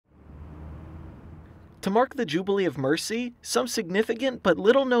To mark the Jubilee of Mercy, some significant but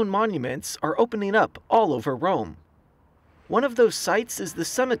little-known monuments are opening up all over Rome. One of those sites is the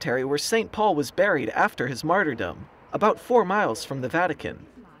cemetery where St. Paul was buried after his martyrdom, about 4 miles from the Vatican.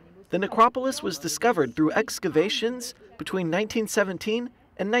 The necropolis was discovered through excavations between 1917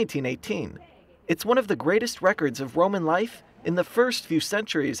 and 1918. It's one of the greatest records of Roman life in the first few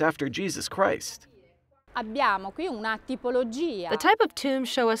centuries after Jesus Christ. The type of tombs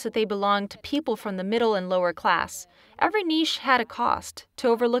show us that they belonged to people from the middle and lower class. Every niche had a cost. To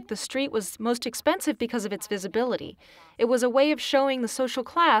overlook the street was most expensive because of its visibility. It was a way of showing the social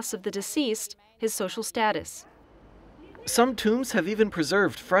class of the deceased his social status. Some tombs have even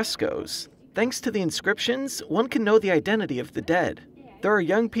preserved frescoes. Thanks to the inscriptions, one can know the identity of the dead. There are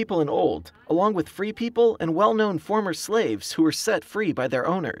young people and old, along with free people and well-known former slaves who were set free by their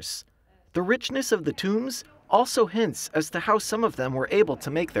owners. The richness of the tombs also hints as to how some of them were able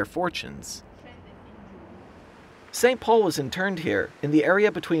to make their fortunes. St. Paul was interred here, in the area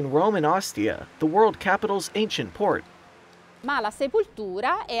between Rome and Ostia, the world capital's ancient port.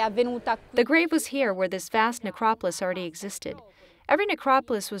 The grave was here where this vast necropolis already existed. Every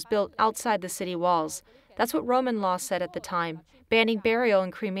necropolis was built outside the city walls. That's what Roman law said at the time, banning burial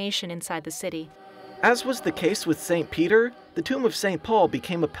and cremation inside the city. As was the case with St. Peter, the tomb of St. Paul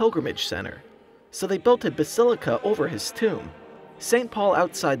became a pilgrimage center. So they built a basilica over his tomb, St. Paul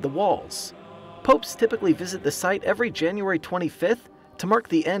outside the walls. Popes typically visit the site every January 25th to mark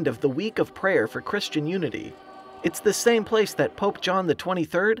the end of the Week of Prayer for Christian Unity. It's the same place that Pope John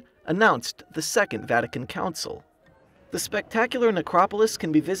XXIII announced the Second Vatican Council. The spectacular necropolis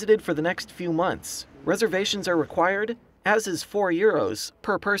can be visited for the next few months. Reservations are required, as is €4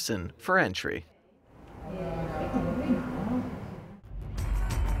 per person for entry.